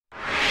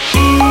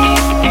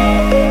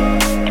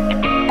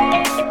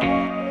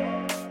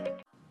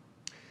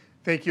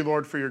Thank you,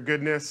 Lord, for your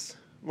goodness,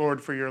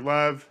 Lord, for your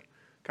love.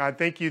 God,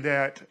 thank you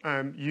that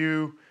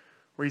you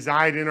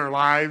reside in our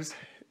lives.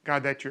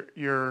 God, that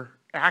you're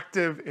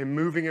active and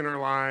moving in our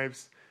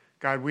lives.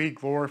 God, we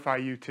glorify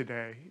you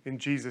today. In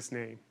Jesus'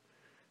 name,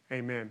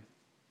 amen.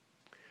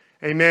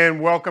 Amen.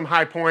 Welcome,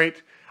 High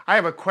Point. I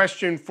have a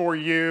question for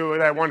you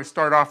that I want to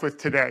start off with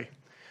today.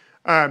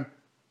 And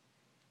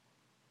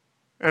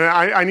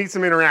I need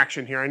some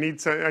interaction here. I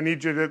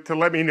need you to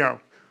let me know.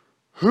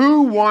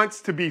 Who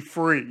wants to be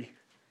free?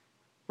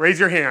 Raise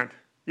your hand.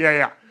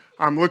 Yeah.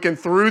 I'm looking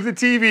through the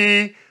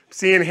TV,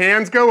 seeing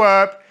hands go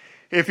up.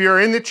 If you're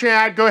in the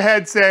chat, go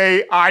ahead,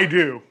 say, I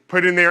do.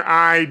 Put in there,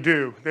 I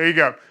do. There you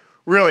go.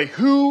 Really,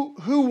 who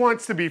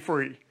wants to be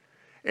free?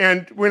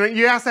 And when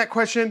you ask that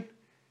question,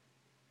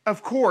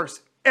 of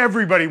course,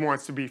 everybody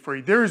wants to be free.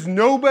 There's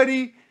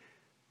nobody,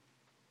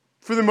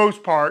 for the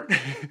most part,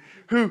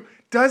 who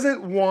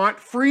doesn't want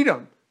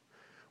freedom.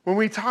 When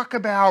we talk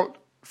about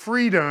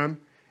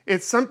freedom,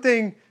 it's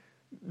something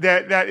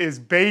that is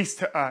based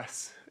to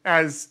us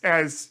as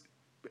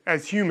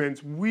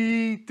humans.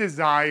 We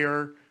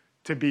desire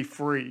to be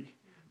free,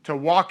 to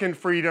walk in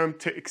freedom,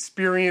 to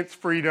experience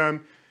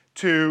freedom,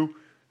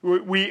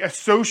 we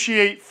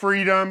associate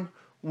freedom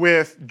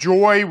with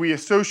joy. We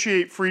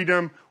associate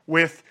freedom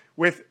with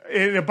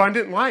an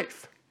abundant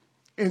life.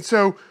 And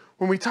so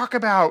when we talk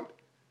about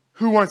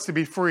who wants to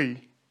be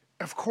free,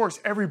 of course,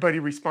 everybody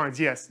responds,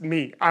 yes,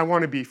 me, I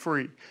want to be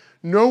free.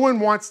 No one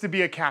wants to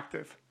be a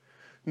captive.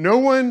 No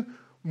one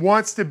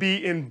wants to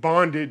be in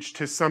bondage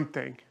to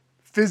something,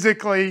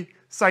 physically,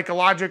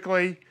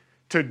 psychologically,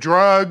 to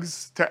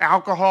drugs, to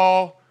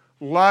alcohol,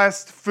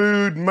 lust,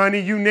 food, money,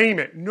 you name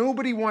it.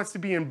 Nobody wants to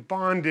be in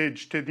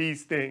bondage to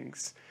these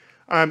things,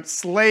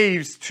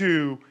 slaves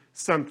to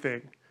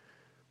something.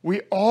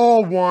 We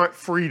all want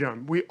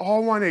freedom. We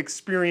all want to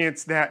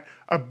experience that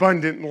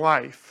abundant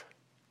life.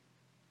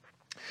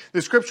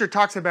 The scripture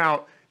talks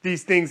about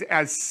these things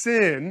as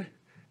sin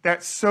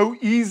that so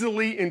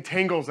easily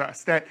entangles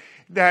us, that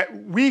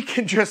we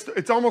can just,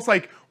 it's almost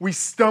like we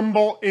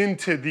stumble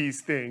into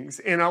these things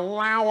and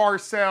allow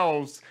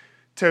ourselves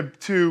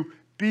to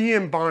be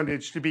in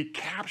bondage, to be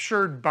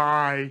captured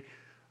by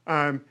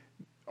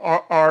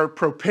our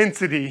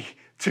propensity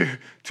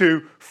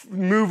to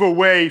move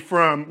away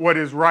from what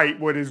is right,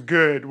 what is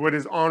good, what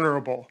is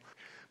honorable.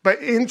 But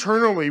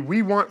internally,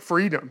 we want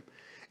freedom,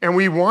 and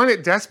we want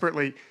it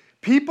desperately.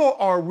 People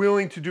are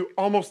willing to do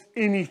almost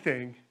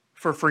anything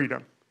for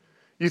freedom.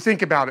 You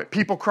think about it.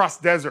 People cross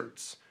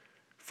deserts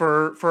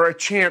for a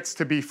chance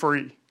to be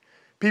free.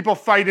 People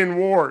fight in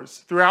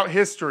wars throughout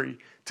history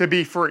to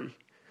be free.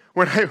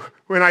 When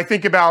I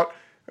think about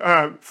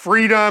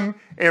freedom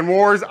and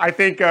wars, I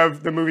think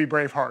of the movie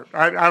Braveheart.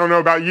 I don't know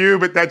about you,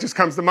 but that just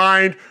comes to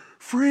mind.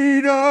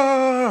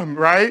 Freedom,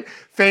 right?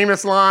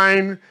 Famous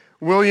line.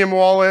 William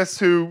Wallace,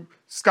 who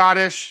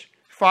Scottish,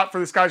 fought for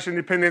the Scottish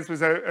independence,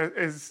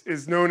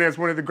 is known as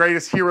one of the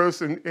greatest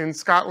heroes in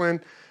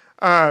Scotland.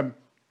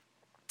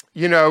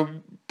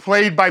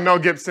 Played by Mel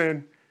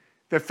Gibson.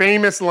 The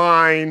famous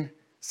line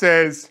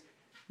says,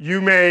 "You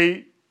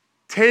may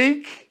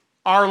take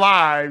our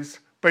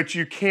lives, but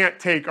you can't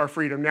take our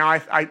freedom." Now,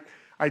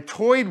 I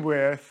toyed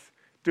with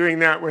doing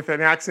that with an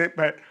accent,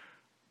 but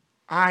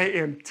I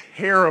am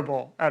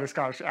terrible at a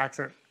Scottish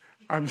accent.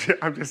 I'm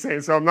just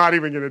saying, so I'm not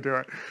even going to do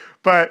it.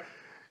 But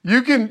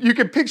you can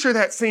picture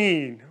that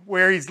scene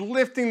where he's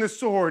lifting the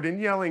sword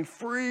and yelling,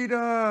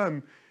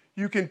 "Freedom!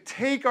 You can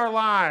take our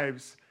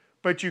lives,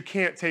 but you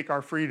can't take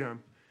our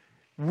freedom."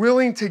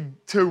 Willing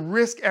to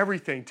risk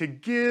everything, to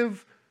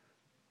give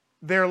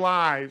their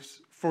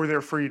lives for their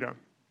freedom.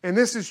 And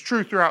this is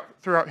true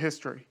throughout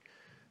history,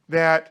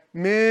 that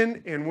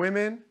men and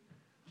women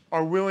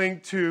are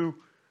willing to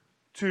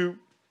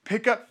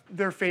pick up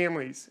their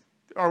families,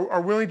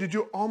 are willing to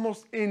do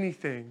almost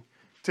anything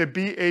to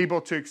be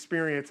able to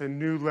experience a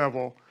new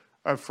level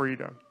of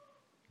freedom.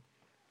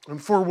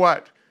 And for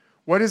what?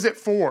 What is it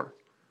for?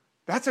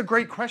 That's a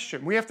great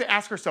question. We have to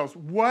ask ourselves,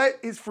 what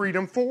is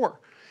freedom for?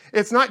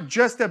 It's not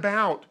just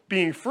about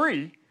being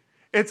free.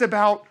 It's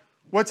about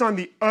what's on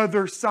the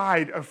other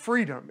side of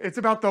freedom. It's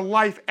about the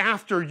life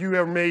after you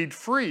are made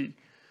free.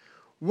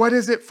 What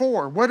is it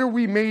for? What are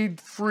we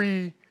made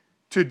free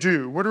to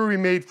do? What are we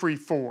made free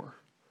for?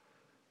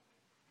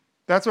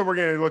 That's what we're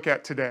going to look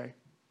at today.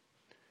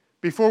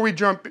 Before we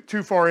jump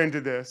too far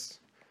into this,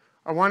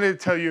 I wanted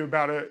to tell you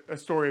about a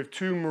story of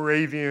two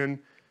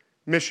Moravian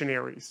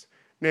missionaries.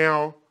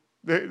 Now,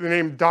 the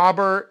name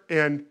Dauber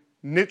and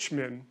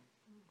Nitschmann.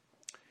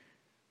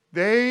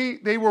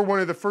 They were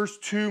one of the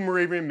first two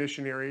Moravian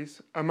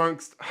missionaries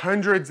amongst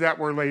hundreds that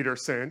were later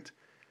sent.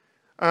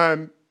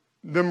 The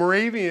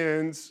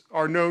Moravians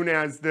are known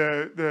as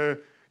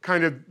the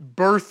kind of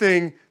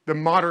birthing the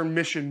modern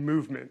mission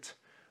movement.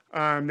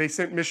 They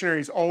sent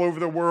missionaries all over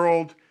the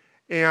world,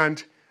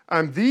 and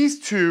these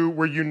two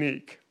were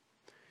unique.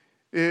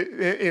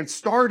 It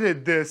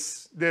started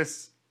this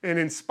and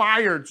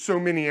inspired so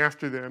many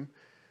after them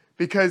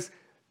because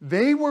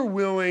they were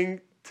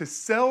willing to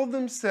sell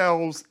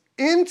themselves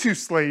into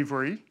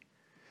slavery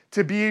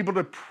to be able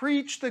to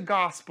preach the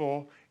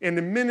gospel and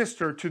to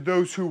minister to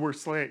those who were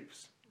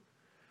slaves.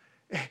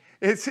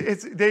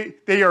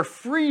 They are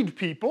freed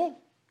people.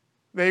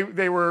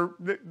 They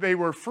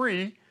were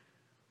free,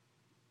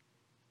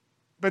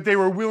 but they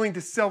were willing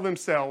to sell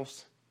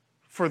themselves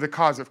for the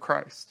cause of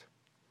Christ.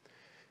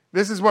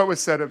 This is what was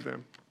said of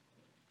them.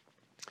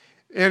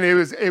 And it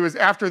was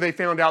after they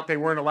found out they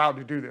weren't allowed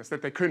to do this,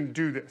 that they couldn't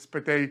do this.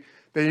 But they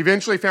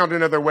eventually found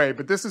another way.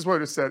 But this is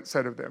what was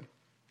said of them.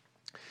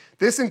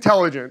 This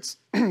intelligence,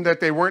 that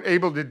they weren't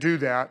able to do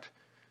that,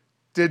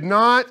 did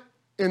not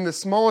in the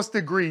smallest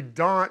degree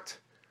daunt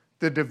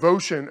the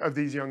devotion of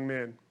these young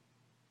men.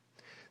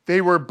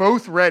 They were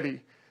both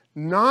ready,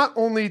 not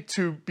only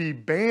to be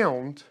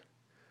bound,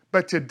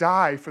 but to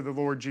die for the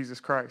Lord Jesus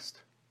Christ.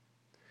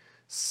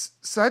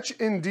 Such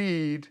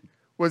indeed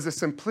was the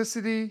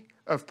simplicity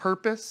of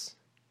purpose,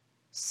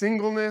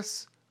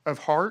 singleness of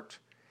heart,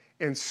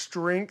 and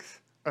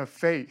strength of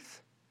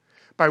faith,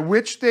 by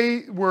which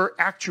they were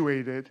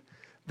actuated,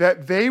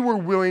 that they were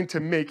willing to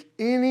make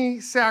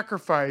any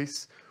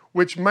sacrifice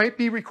which might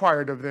be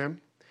required of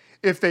them,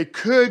 if they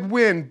could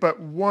win but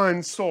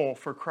one soul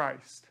for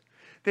Christ.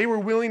 They were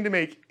willing to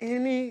make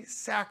any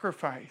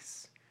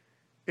sacrifice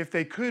if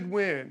they could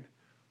win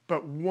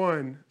but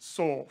one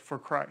soul for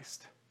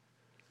Christ.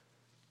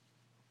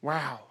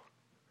 Wow.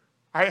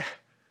 I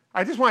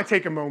just want to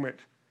take a moment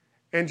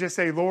and just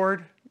say,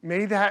 Lord,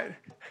 may that,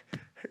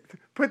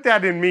 put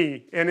that in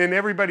me and in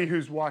everybody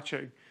who's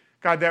watching.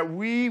 God, that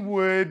we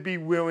would be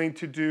willing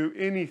to do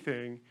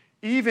anything,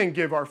 even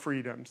give our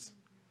freedoms,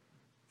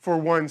 for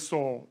one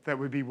soul that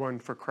would be won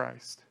for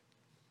Christ.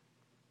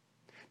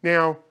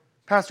 Now,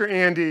 Pastor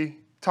Andy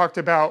talked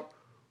about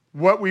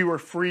what we were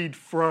freed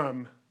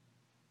from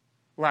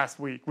last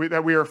week,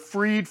 that we are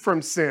freed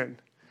from sin,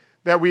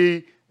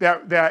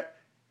 that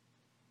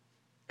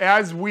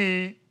as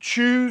we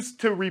choose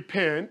to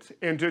repent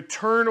and to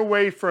turn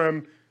away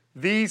from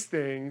these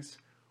things,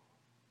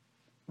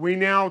 we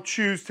now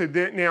choose to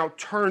now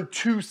turn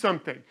to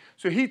something.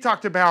 So he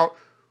talked about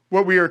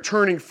what we are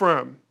turning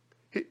from.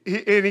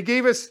 And he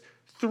gave us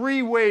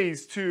 3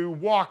 ways to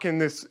walk in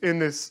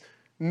this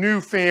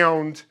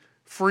newfound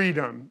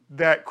freedom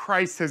that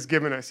Christ has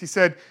given us. He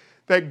said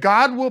that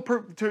God will,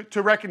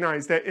 to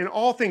recognize that in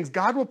all things,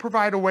 God will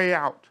provide a way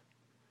out.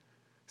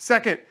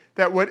 Second,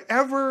 that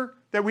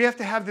we have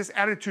to have this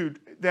attitude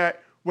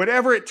that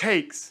whatever it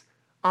takes,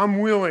 I'm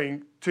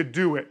willing to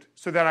do it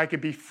so that I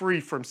could be free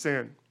from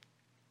sin.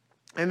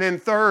 And then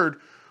third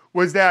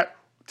was that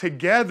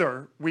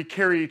together we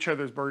carry each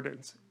other's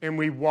burdens and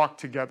we walk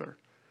together.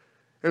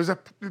 It was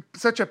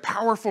such a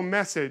powerful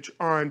message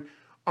on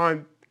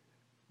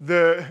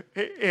the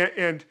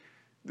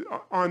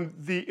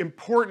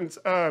importance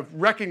of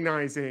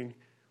recognizing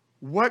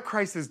what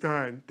Christ has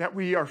done, that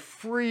we are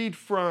freed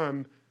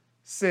from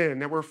sin,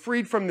 that we're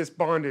freed from this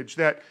bondage,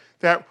 that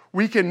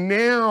we can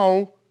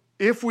now,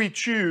 if we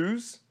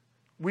choose,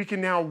 we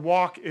can now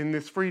walk in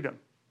this freedom.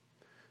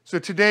 So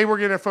today we're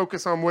going to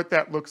focus on what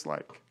that looks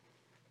like.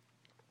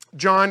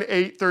 John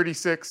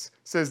 8:36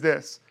 says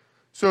this,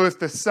 "So if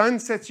the Son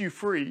sets you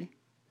free,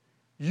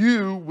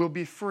 you will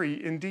be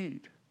free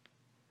indeed."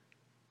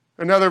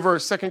 Another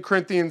verse, 2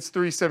 Corinthians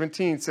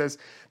 3:17 says,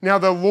 "Now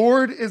the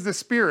Lord is the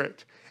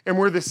Spirit, and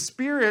where the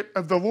Spirit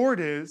of the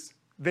Lord is,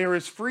 there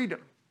is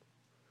freedom."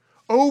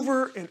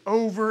 Over and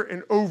over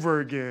and over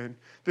again,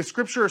 the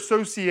Scripture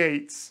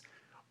associates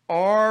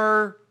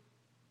our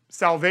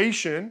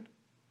salvation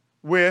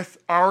with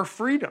our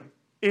freedom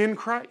in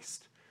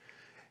Christ.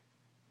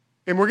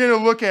 And we're going to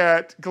look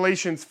at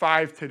Galatians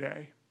 5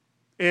 today.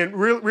 And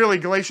really,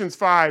 Galatians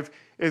 5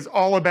 is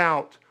all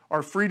about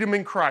our freedom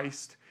in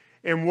Christ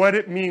and what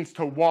it means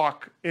to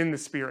walk in the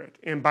Spirit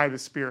and by the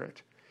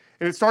Spirit.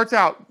 And it starts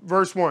out,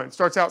 verse 1,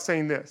 starts out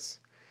saying this: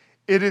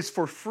 "It is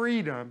for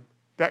freedom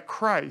that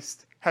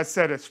Christ has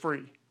set us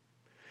free."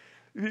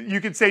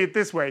 You could say it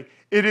this way: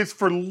 it is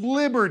for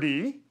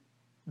liberty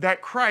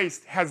that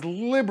Christ has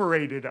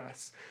liberated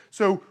us.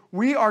 So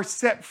we are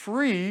set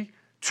free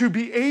to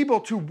be able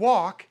to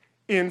walk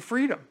in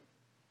freedom.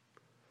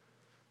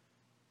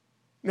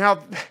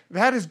 Now,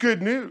 that is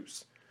good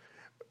news.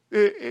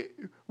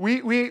 We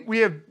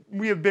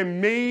have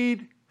been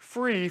made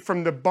free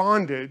from the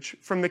bondage,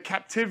 from the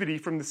captivity,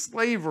 from the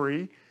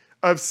slavery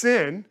of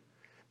sin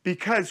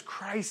because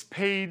Christ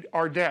paid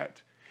our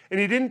debt. And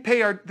he didn't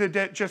pay the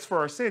debt just for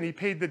our sin. He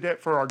paid the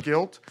debt for our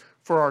guilt,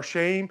 for our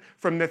shame,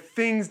 from the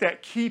things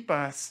that keep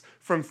us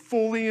from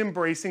fully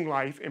embracing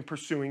life and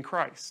pursuing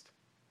Christ.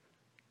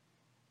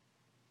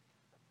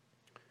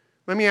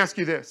 Let me ask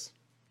you this.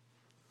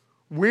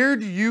 Where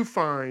do you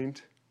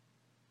find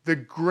the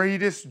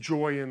greatest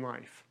joy in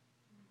life?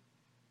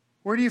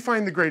 Where do you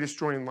find the greatest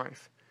joy in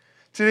life?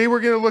 Today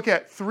we're going to look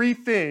at 3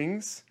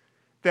 things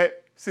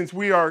that, since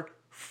we are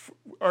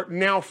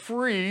now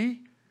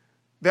free,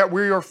 that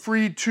we are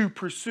free to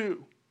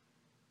pursue.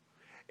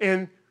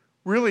 And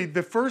really,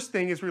 the first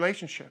thing is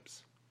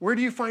relationships. Where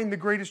do you find the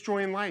greatest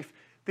joy in life?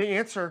 The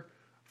answer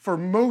for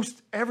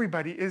most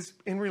everybody is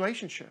in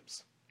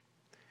relationships.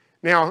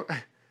 Now,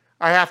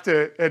 I have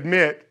to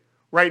admit,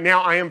 right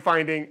now I am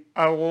finding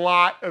a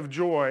lot of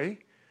joy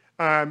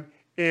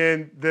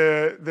in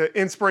the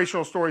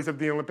inspirational stories of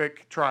the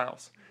Olympic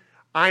trials.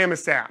 I am a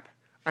sap.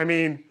 I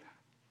mean,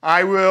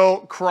 I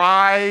will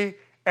cry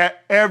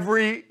at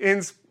every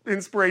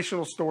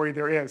inspirational story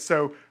there is.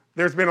 So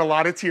there's been a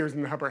lot of tears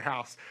in the Hubbard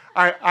house.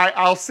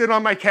 I'll sit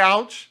on my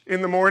couch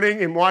in the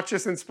morning and watch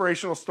this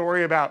inspirational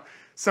story about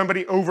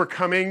somebody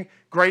overcoming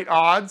great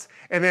odds,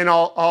 and then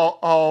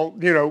I'll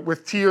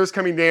with tears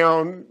coming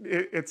down,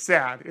 it's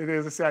sad. It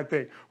is a sad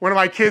thing. One of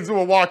my kids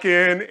will walk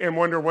in and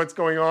wonder what's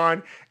going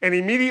on, and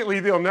immediately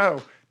they'll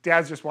know,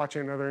 Dad's just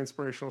watching another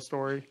inspirational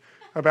story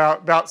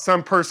about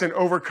some person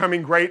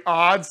overcoming great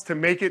odds to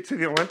make it to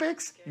the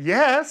Olympics.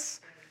 Yes,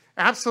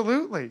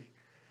 absolutely.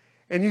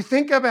 And you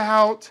think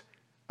about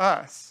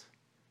us.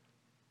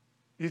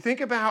 You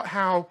think about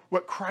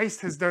what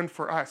Christ has done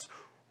for us.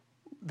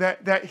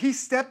 That he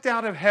stepped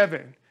out of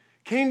heaven,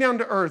 came down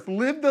to earth,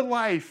 lived the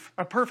life,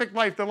 a perfect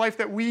life, the life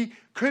that we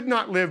could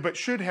not live but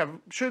should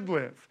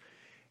live.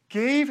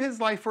 Gave his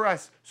life for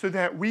us so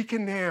that we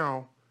can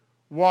now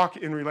walk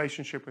in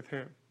relationship with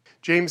him.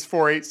 James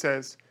 4:8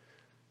 says,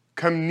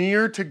 "Come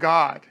near to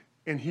God,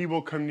 and he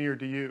will come near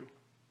to you.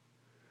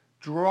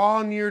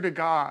 Draw near to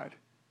God,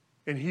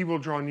 and he will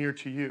draw near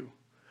to you."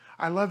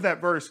 I love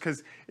that verse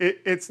because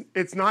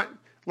it's not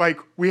like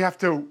we have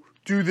to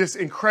do this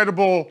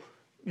incredible,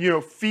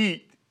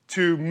 feat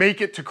to make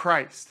it to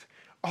Christ.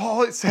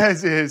 All it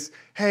says is,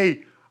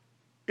 hey,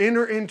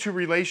 enter into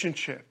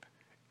relationship,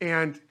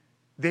 and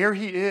there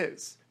he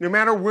is. No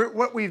matter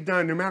what we've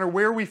done, no matter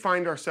where we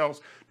find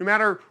ourselves, no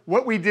matter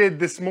what we did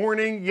this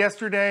morning,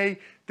 yesterday,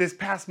 this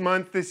past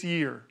month, this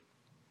year,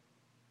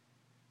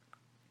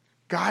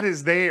 God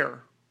is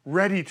there,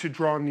 ready to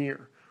draw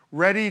near,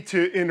 ready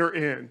to enter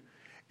in.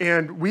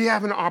 And we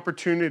have an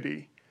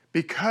opportunity,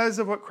 because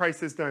of what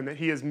Christ has done, that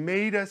he has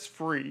made us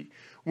free.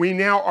 We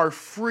now are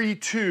free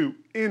to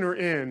enter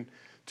in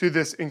to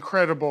this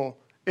incredible,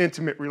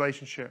 intimate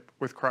relationship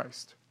with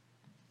Christ.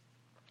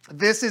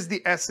 This is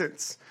the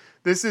essence.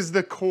 This is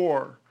the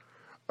core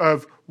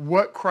of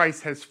what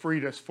Christ has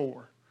freed us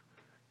for,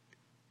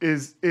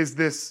 is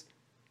this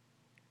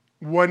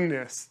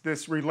oneness,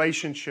 this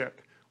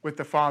relationship with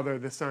the Father,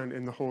 the Son,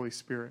 and the Holy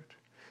Spirit.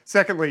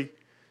 Secondly,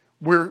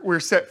 we're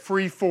set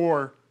free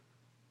for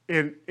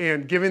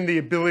and given the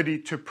ability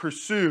to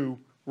pursue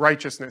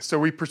righteousness. So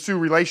we pursue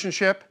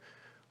relationship,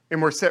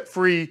 and we're set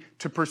free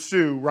to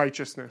pursue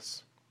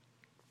righteousness.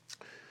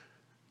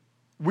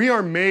 We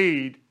are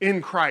made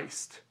in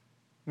Christ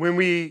when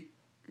we,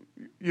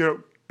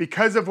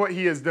 because of what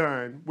he has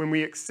done, when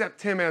we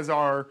accept him as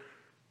our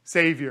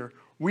Savior,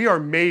 we are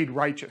made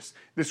righteous.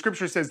 The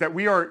scripture says that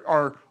we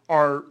are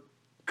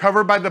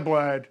covered by the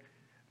blood,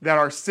 that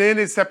our sin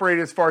is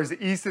separated as far as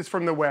the east is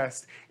from the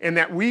west, and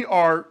that we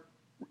are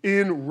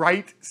in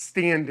right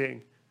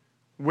standing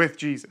with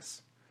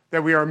Jesus,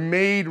 that we are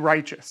made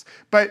righteous.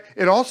 But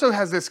it also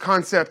has this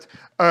concept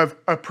of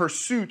a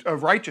pursuit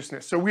of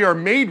righteousness. So we are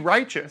made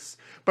righteous,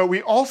 but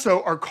we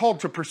also are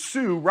called to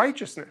pursue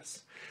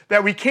righteousness.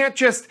 That we can't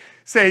just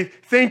say,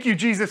 thank you,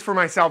 Jesus, for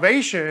my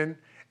salvation,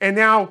 and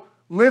now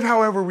live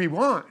however we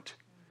want.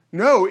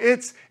 No,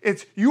 it's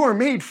you are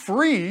made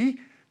free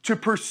to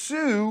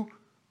pursue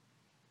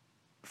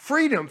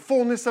freedom,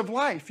 fullness of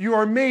life. You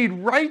are made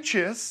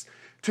righteous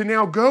to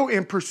now go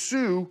and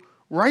pursue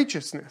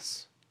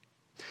righteousness.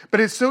 But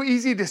it's so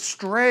easy to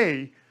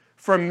stray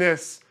from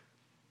this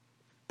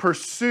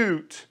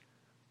pursuit,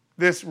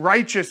 this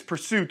righteous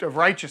pursuit of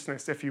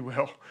righteousness, if you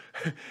will.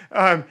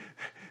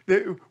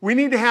 We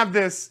need to have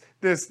this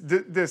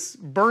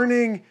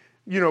burning,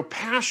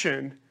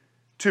 passion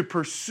to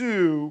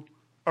pursue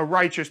a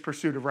righteous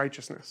pursuit of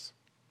righteousness.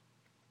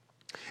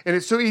 And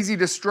it's so easy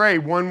to stray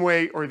one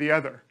way or the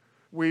other.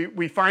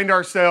 We find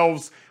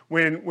ourselves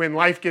when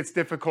life gets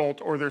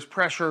difficult or there's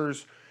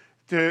pressures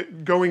to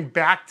going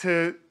back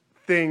to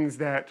things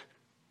that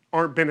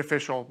aren't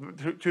beneficial,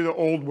 to the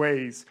old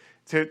ways,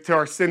 to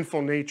our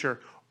sinful nature.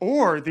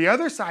 Or the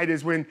other side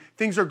is when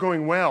things are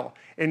going well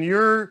and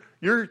you're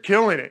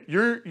killing it.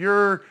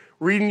 You're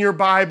reading your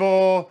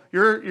Bible,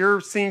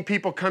 you're seeing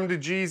people come to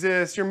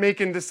Jesus, you're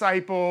making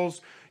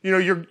disciples,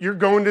 you're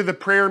going to the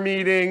prayer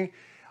meeting.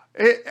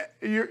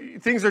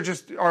 Things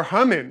are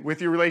humming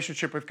with your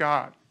relationship with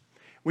God.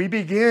 We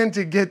begin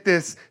to get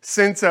this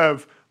sense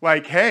of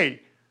like,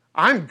 hey,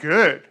 I'm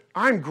good.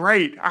 I'm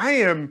great. I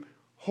am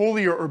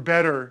holier or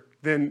better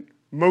than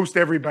most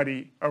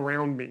everybody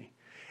around me.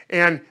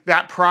 And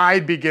that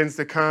pride begins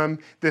to come,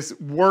 this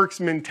works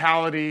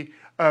mentality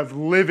of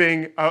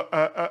living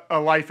a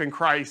life in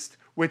Christ,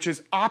 which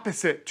is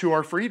opposite to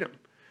our freedom.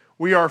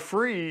 We are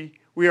free,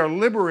 we are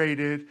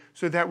liberated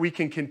so that we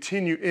can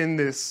continue in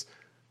this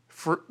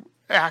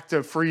act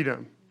of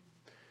freedom.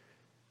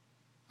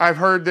 I've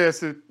heard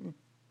this,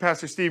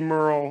 Pastor Steve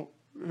Murrell,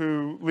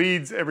 who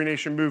leads Every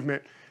Nation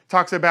Movement,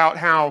 talks about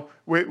how,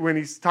 when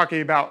he's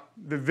talking about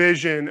the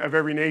vision of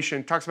every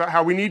nation, talks about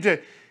how we need to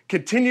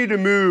continue to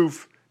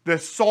move the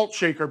salt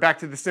shaker back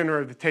to the center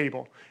of the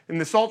table. And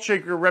the salt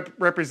shaker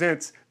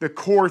represents the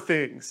core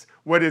things,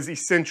 what is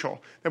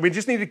essential. That we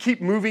just need to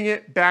keep moving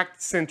it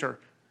back center.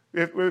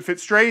 If it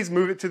strays,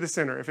 move it to the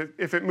center.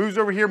 If it moves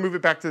over here, move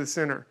it back to the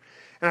center.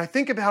 And I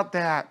think about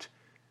that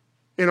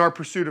in our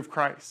pursuit of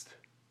Christ.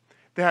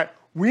 That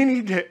we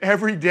need to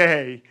every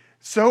day,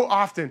 so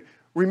often,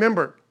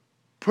 remember,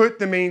 put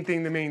the main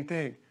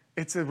thing.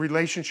 It's a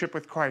relationship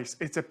with Christ.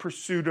 It's a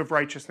pursuit of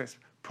righteousness.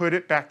 Put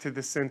it back to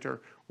the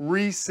center.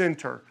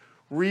 Recenter.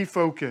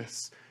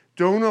 Refocus.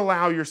 Don't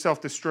allow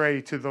yourself to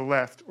stray to the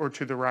left or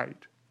to the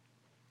right.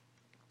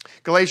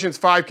 Galatians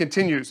 5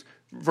 continues.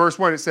 Verse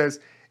 1, it says,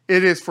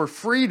 it is for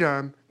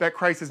freedom that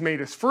Christ has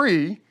made us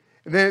free.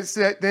 And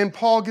then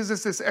Paul gives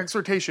us this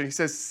exhortation. He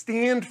says,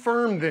 stand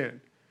firm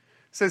then.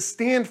 He says,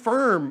 stand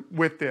firm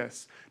with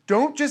this.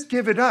 Don't just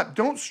give it up.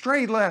 Don't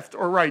stray left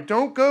or right.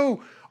 Don't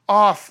go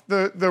off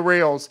the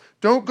rails.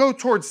 Don't go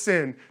towards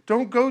sin.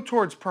 Don't go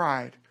towards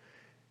pride.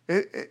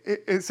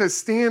 It says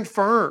stand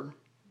firm.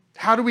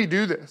 How do we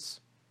do this?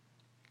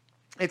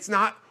 It's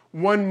not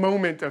one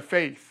moment of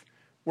faith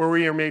where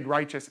we are made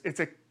righteous. It's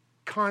a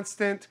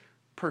constant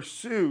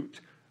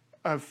pursuit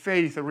of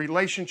faith, a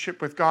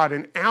relationship with God.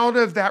 And out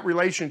of that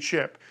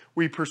relationship,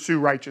 we pursue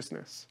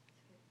righteousness.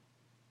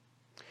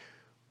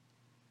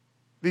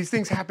 These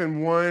things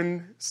happen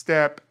one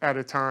step at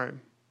a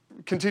time.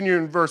 Continue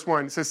in verse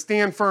 1. It says,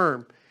 stand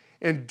firm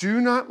and do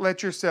not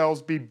let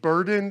yourselves be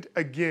burdened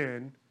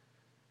again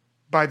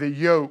by the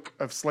yoke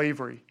of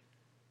slavery.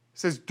 It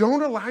says,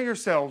 don't allow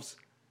yourselves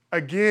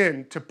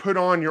again to put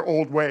on your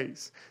old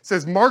ways. It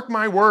says, mark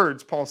my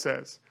words, Paul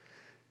says.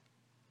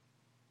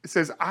 It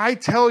says, I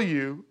tell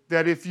you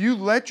that if you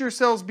let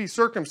yourselves be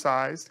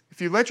circumcised,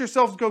 if you let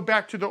yourselves go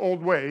back to the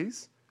old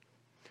ways,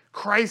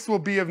 Christ will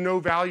be of no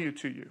value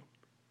to you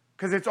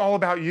because it's all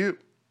about you.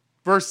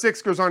 Verse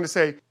 6 goes on to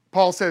say,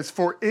 Paul says,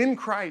 for in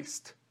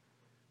Christ,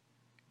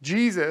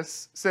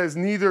 Jesus says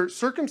neither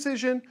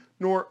circumcision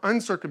nor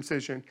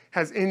uncircumcision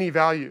has any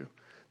value.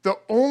 The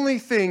only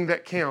thing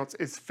that counts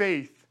is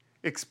faith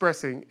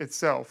expressing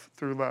itself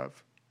through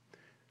love.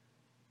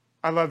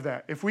 I love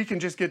that. If we can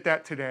just get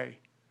that today,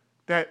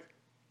 that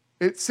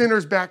it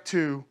centers back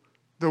to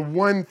the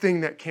one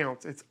thing that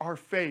counts. It's our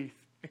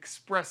faith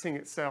expressing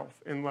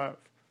itself in love.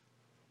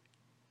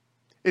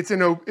 It's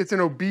an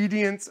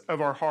obedience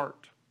of our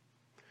heart.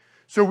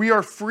 So we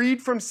are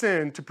freed from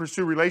sin to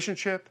pursue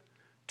relationship,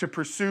 to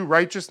pursue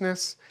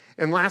righteousness,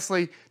 and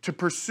lastly, to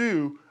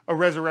pursue a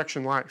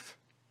resurrection life.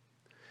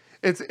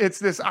 It's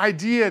this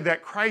idea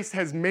that Christ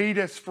has made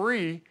us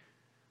free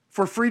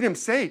for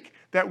freedom's sake,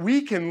 that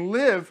we can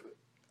live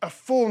a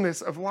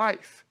fullness of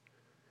life.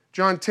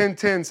 John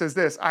 10:10 says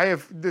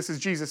this is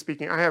Jesus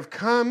speaking, I have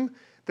come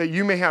that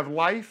you may have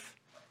life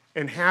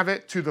and have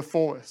it to the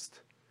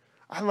fullest.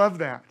 I love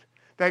that.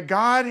 That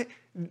God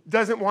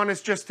doesn't want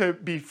us just to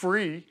be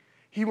free.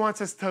 He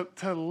wants us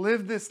to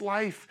live this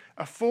life,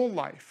 a full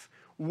life.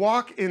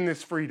 Walk in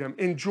this freedom.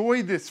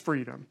 Enjoy this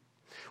freedom.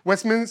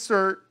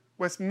 Westminster,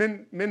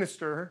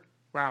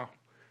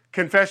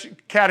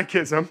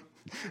 Catechism,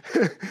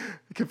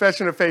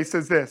 Confession of Faith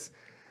says this,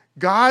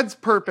 God's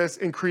purpose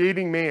in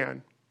creating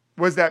man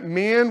was that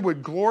man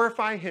would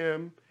glorify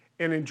him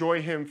and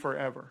enjoy him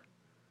forever.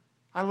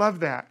 I love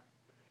that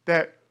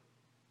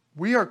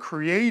we are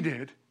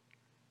created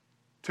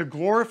to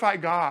glorify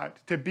God,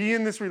 to be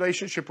in this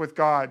relationship with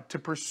God, to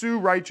pursue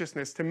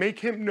righteousness, to make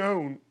him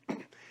known.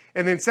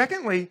 And then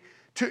secondly,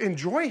 to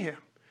enjoy him.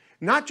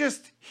 Not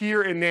just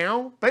here and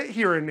now,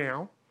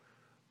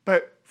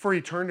 but for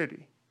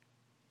eternity.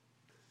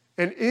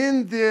 And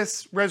in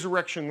this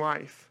resurrection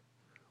life,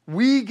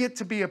 we get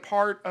to be a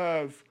part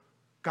of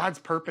God's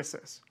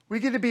purposes. We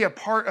get to be a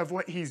part of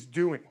what he's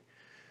doing.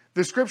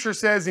 The scripture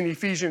says in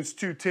Ephesians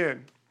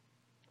 2:10,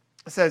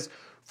 it says,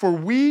 for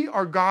we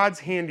are God's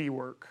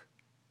handiwork.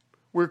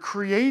 We're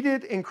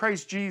created in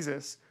Christ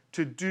Jesus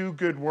to do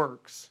good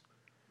works.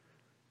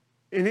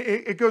 And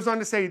it goes on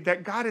to say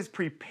that God has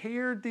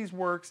prepared these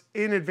works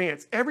in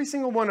advance. Every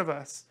single one of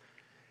us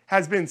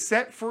has been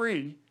set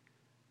free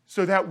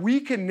so that we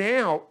can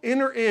now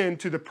enter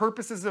into the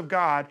purposes of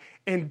God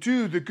and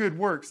do the good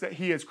works that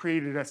he has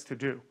created us to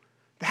do.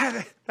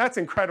 That's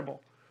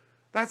incredible.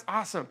 That's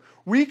awesome.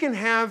 We can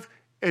have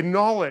a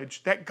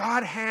knowledge that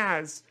God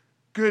has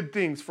good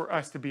things for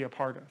us to be a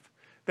part of.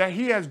 That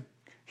he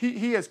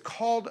has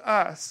called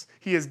us,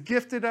 he has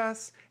gifted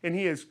us, and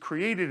he has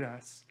created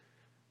us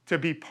to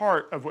be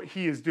part of what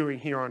he is doing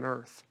here on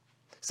earth.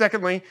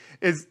 Secondly,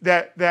 is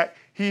that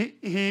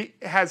he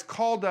has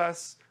called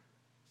us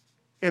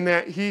and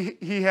that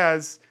he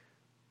has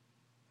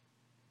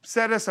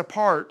set us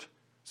apart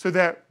so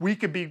that we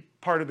could be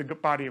part of the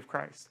body of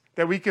Christ.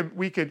 That we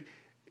could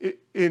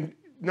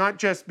not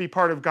just be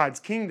part of God's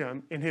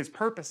kingdom and his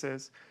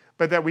purposes,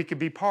 but that we could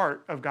be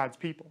part of God's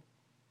people.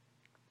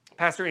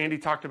 Pastor Andy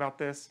talked about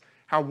this,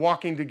 how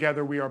walking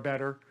together we are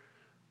better.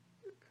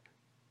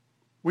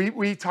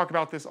 We talk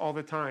about this all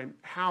the time,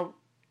 how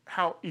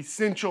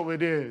essential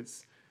it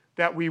is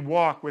that we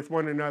walk with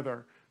one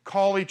another,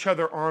 call each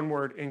other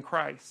onward in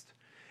Christ.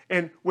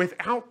 And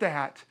without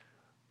that,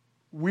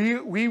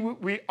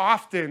 we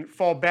often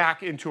fall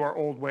back into our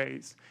old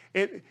ways.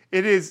 It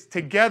is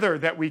together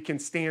that we can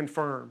stand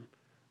firm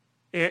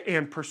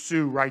and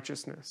pursue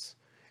righteousness.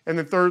 And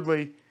then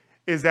thirdly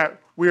is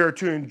that we are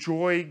to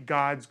enjoy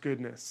God's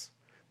goodness,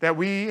 that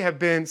we have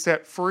been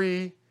set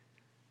free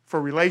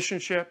for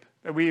relationship,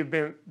 that we have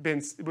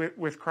been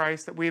with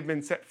Christ, that we have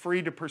been set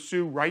free to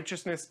pursue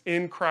righteousness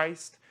in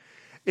Christ,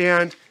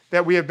 and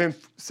that we have been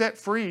set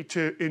free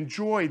to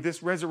enjoy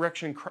this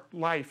resurrection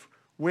life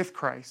with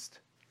Christ,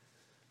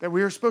 that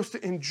we are supposed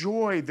to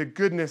enjoy the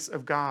goodness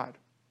of God.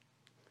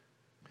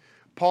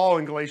 Paul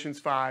in Galatians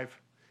 5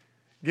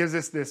 gives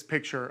us this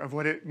picture of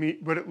what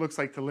it looks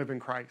like to live in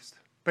Christ.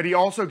 But he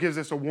also gives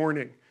us a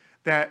warning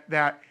that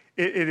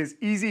it is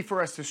easy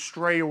for us to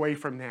stray away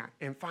from that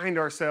and find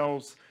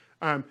ourselves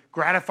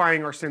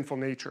gratifying our sinful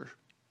nature.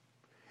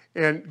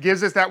 And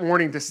gives us that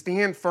warning to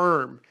stand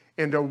firm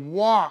and to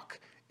walk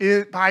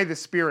by the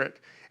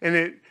Spirit.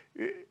 And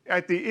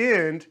at the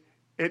end,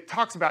 it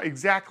talks about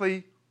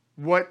exactly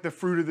what the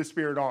fruit of the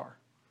Spirit are.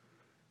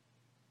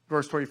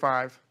 Verse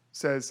 25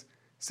 says,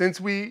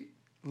 "Since we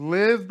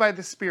live by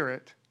the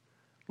Spirit,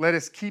 let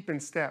us keep in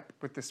step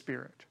with the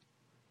Spirit."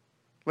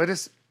 Let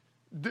us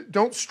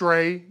don't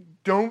stray,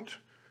 don't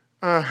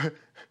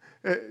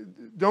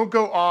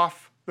go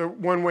off the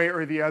one way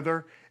or the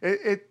other.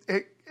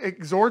 It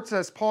exhorts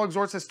us. Paul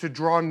exhorts us to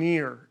draw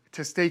near,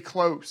 to stay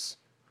close,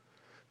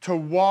 to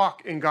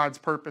walk in God's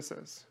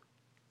purposes.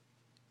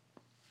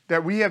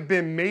 That we have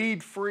been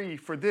made free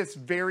for this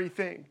very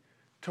thing,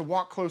 to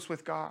walk close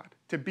with God,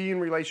 to be in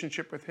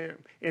relationship with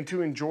Him, and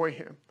to enjoy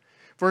Him.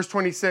 Verse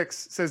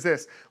 26 says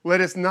this,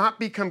 "Let us not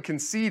become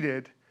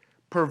conceited,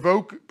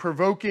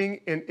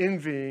 provoking and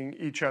envying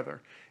each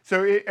other."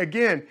 So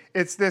again,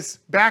 it's this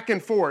back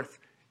and forth,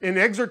 an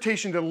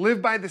exhortation to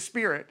live by the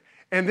Spirit,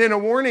 and then a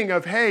warning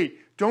of, hey,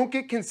 don't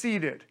get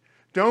conceited.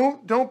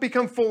 Don't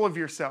become full of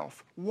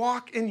yourself.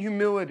 Walk in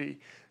humility.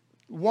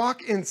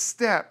 Walk in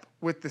step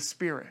with the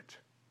Spirit.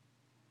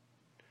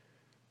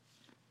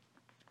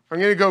 I'm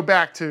going to go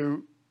back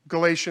to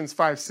Galatians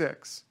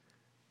 5:6,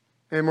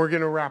 and we're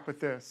going to wrap with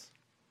this.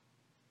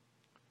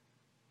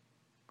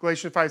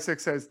 Galatians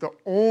 5:6 says, "The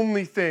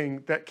only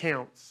thing that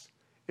counts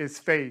is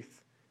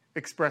faith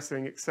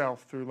expressing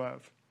itself through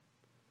love."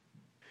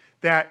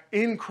 That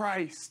in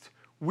Christ,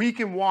 we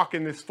can walk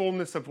in this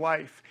fullness of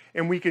life,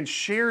 and we can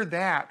share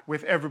that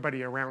with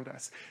everybody around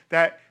us.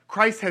 That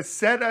Christ has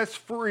set us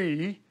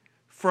free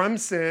from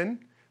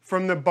sin,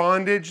 from the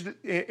bondage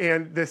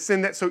and the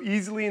sin that so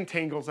easily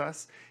entangles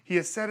us. He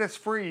has set us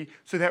free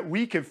so that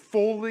we can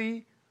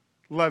fully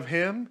love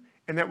Him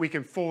and that we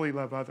can fully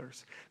love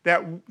others.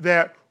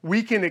 That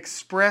we can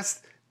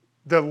express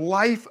the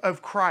life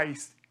of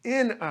Christ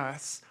in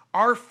us,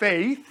 our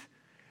faith,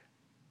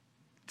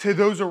 to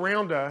those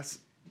around us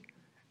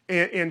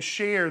and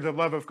share the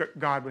love of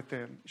God with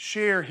them.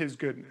 Share His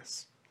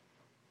goodness.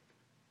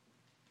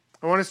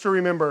 I want us to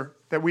remember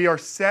that we are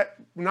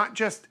not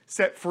just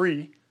set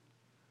free,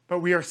 but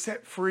we are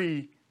set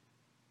free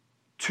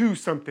to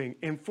something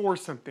and for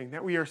something.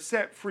 That we are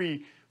set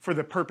free for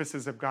the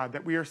purposes of God.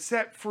 That we are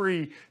set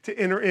free to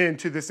enter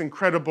into this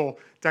incredible,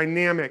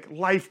 dynamic,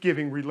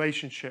 life-giving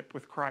relationship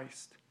with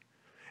Christ.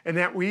 And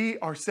that we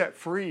are set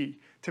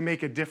free to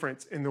make a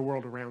difference in the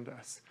world around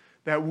us.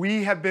 That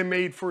we have been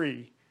made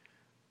free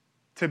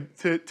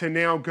to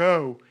now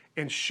go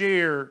and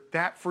share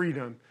that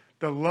freedom,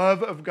 the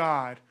love of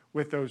God,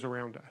 with those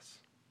around us.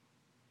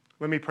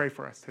 Let me pray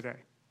for us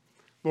today.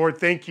 Lord,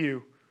 thank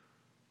you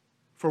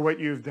for what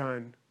you've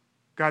done.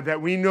 God,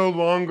 that we no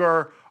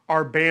longer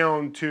are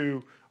bound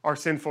to our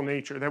sinful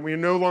nature, that we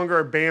no longer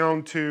are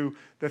bound to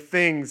the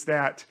things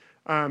that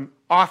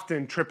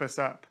often trip us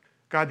up.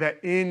 God,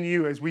 that in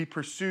you, as we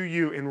pursue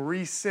you and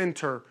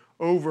recenter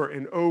over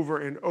and over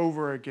and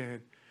over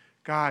again,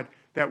 God,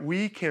 that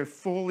we can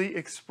fully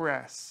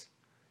express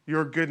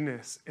your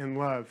goodness and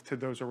love to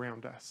those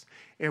around us.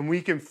 And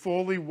we can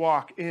fully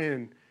walk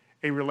in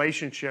a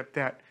relationship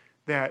that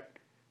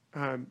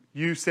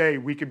you say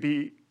we could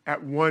be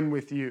at one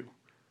with you.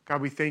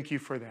 God, we thank you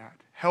for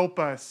that. Help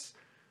us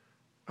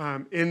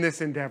in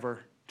this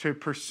endeavor to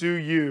pursue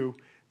you,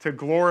 to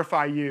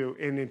glorify you,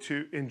 and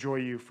to enjoy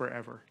you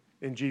forever.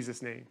 In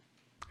Jesus' name,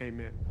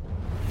 amen.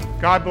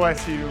 God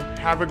bless you.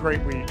 Have a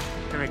great week.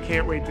 And I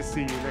can't wait to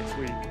see you next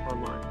week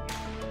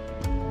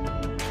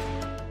online.